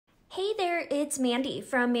Hey there, it's Mandy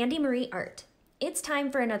from Mandy Marie Art. It's time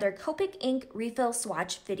for another Copic Ink refill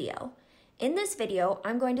swatch video. In this video,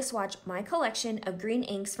 I'm going to swatch my collection of green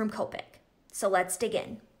inks from Copic. So let's dig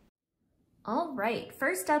in. All right,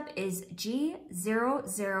 first up is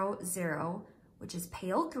G000, which is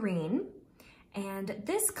pale green. And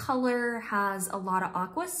this color has a lot of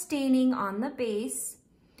aqua staining on the base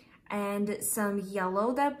and some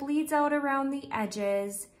yellow that bleeds out around the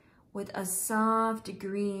edges, with a soft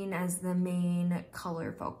green as the main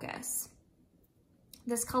color focus.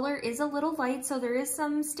 This color is a little light, so there is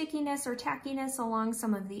some stickiness or tackiness along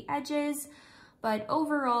some of the edges, but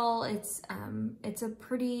overall it's a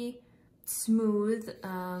pretty smooth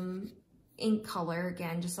ink color.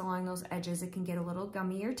 Again, just along those edges, it can get a little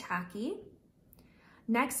gummy or tacky.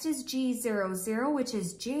 Next is G00, which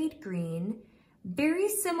is Jade Green, very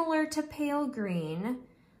similar to pale green.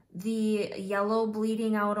 The yellow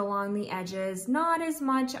bleeding out along the edges, not as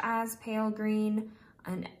much as pale green,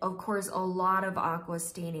 and of course a lot of aqua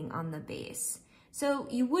staining on the base. So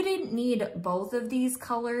you wouldn't need both of these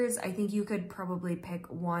colors. I think you could probably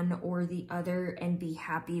pick one or the other and be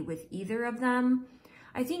happy with either of them.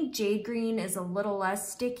 I think jade green is a little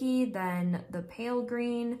less sticky than the pale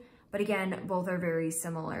green, but again, both are very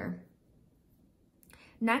similar.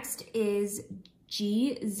 Next is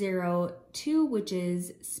G02, which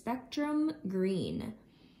is Spectrum Green.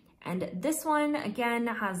 And this one, again,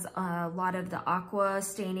 has a lot of the aqua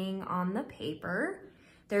staining on the paper.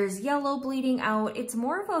 There's yellow bleeding out. It's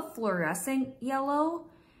more of a fluorescent yellow.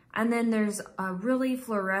 And then there's a really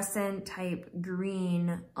fluorescent type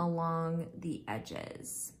green along the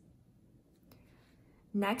edges.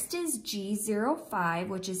 Next is G05,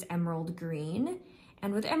 which is Emerald Green.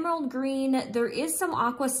 And with emerald green, there is some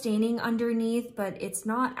aqua staining underneath, but it's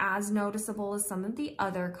not as noticeable as some of the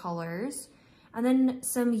other colors. And then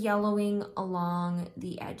some yellowing along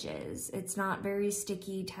the edges. It's not very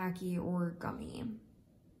sticky, tacky, or gummy.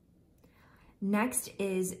 Next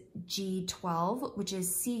is G12, which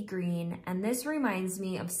is Sea Green, and this reminds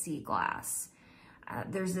me of sea glass.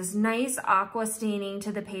 There's this nice aqua staining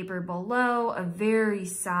to the paper below, a very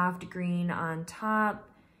soft green on top,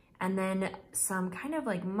 and then some kind of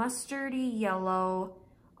like mustardy yellow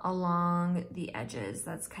along the edges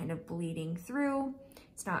that's kind of bleeding through.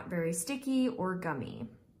 It's not very sticky or gummy.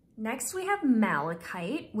 Next we have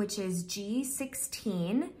Malachite, which is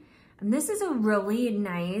G16. And this is a really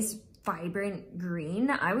nice, vibrant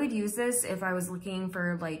green. I would use this if I was looking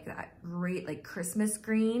for like that great like Christmas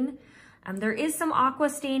green. There is some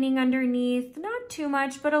aqua staining underneath, not too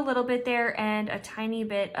much, but a little bit there, and a tiny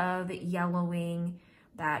bit of yellowing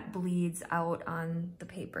that bleeds out on the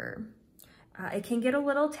paper. It can get a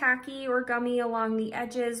little tacky or gummy along the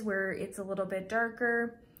edges where it's a little bit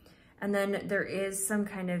darker. And then there is some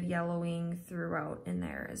kind of yellowing throughout in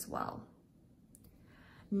there as well.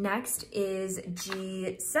 Next is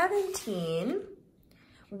G17,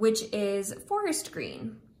 which is Forest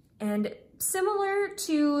Green. And similar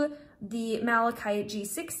to the Malachite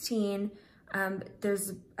G16,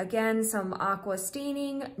 there's again some aqua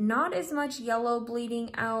staining, not as much yellow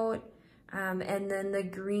bleeding out, and then the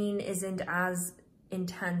green isn't as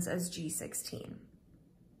intense as G16.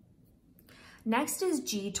 Next is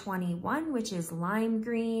G21, which is Lime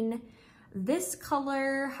Green. This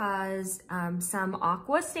color has some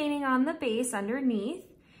aqua staining on the base underneath.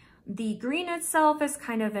 The green itself is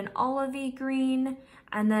kind of an olivey green,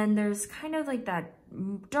 and then there's kind of like that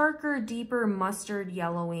darker, deeper mustard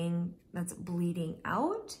yellowing that's bleeding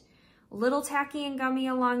out. A little tacky and gummy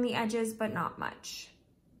along the edges, but not much.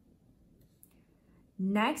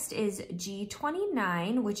 Next is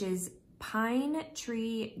G29, which is Pine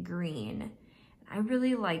Tree Green. I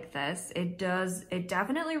really like this. It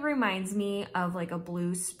definitely reminds me of like a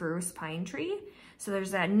blue spruce pine tree. So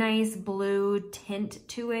there's that nice blue tint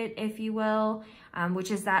to it, if you will,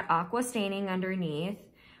 which is that aqua staining underneath.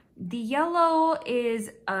 The yellow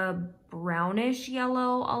is a brownish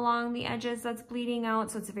yellow along the edges that's bleeding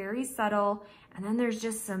out, so it's very subtle. And then there's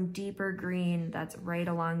just some deeper green that's right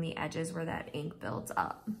along the edges where that ink builds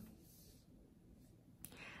up.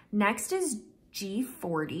 Next is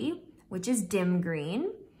G40, which is Dim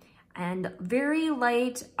Green, and very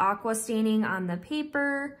light aqua staining on the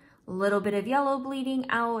paper, a little bit of yellow bleeding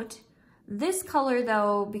out. This color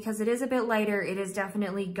though, because it is a bit lighter, it is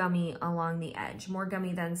definitely gummy along the edge, more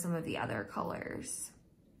gummy than some of the other colors.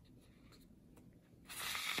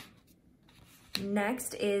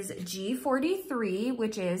 Next is G43,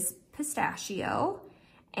 which is Pistachio,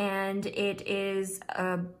 and it is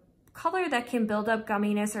a color that can build up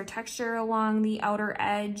gumminess or texture along the outer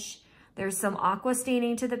edge. There's some aqua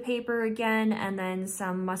staining to the paper again, and then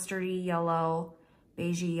some mustardy yellow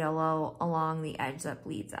beigey yellow along the edge that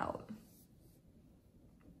bleeds out.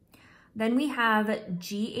 Then we have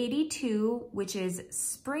G82, which is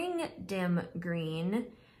Spring Dim Green.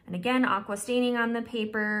 And again, aqua staining on the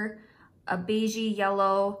paper, a beigey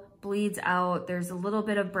yellow bleeds out. There's a little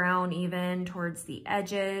bit of brown even towards the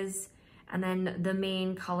edges. And then the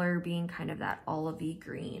main color being kind of that olivey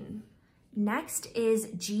green. Next is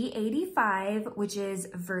G85, which is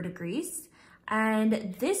Verdigris.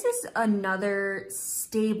 And this is another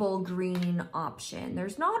stable green option.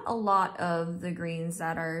 There's not a lot of the greens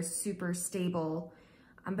that are super stable,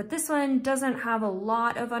 but this one doesn't have a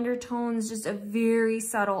lot of undertones, just a very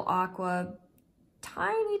subtle aqua,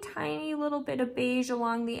 tiny little bit of beige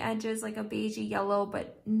along the edges, like a beigey yellow,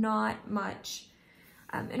 but not much.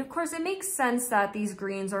 And of course, it makes sense that these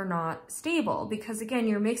greens are not stable because again,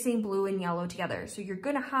 you're mixing blue and yellow together. So you're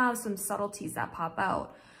gonna have some subtleties that pop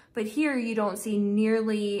out. But here you don't see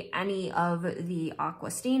nearly any of the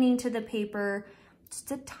aqua staining to the paper,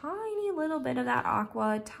 just a tiny little bit of that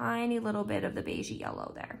aqua, tiny little bit of the beigey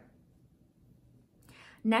yellow there.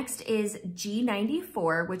 Next is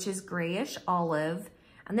G94, which is Grayish Olive.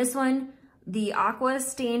 And this one, the aqua is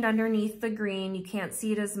stained underneath the green. You can't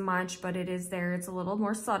see it as much, but it is there. It's a little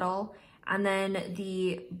more subtle. And then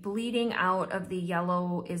the bleeding out of the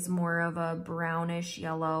yellow is more of a brownish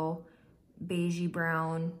yellow, beigey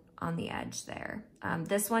brown on the edge there.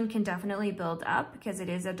 This one can definitely build up because it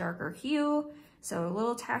is a darker hue, so a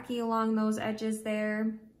little tacky along those edges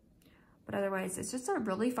there. But otherwise, it's just a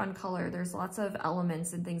really fun color. There's lots of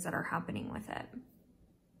elements and things that are happening with it.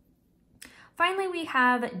 Finally, we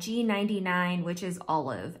have G99, which is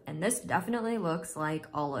Olive, and this definitely looks like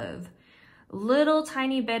olive. Little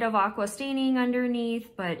tiny bit of aqua staining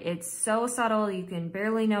underneath, but it's so subtle you can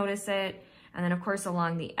barely notice it. And then of course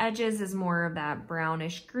along the edges is more of that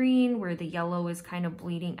brownish green where the yellow is kind of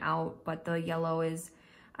bleeding out, but the yellow is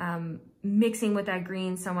mixing with that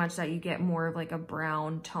green so much that you get more of like a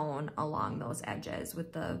brown tone along those edges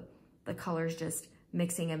with the colors just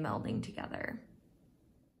mixing and melding together.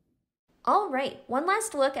 All right, one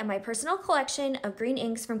last look at my personal collection of green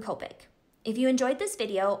inks from Copic. If you enjoyed this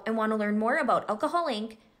video and want to learn more about alcohol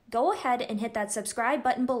ink, go ahead and hit that subscribe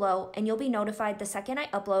button below and you'll be notified the second I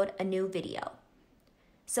upload a new video.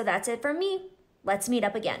 So that's it from me. Let's meet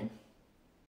up again.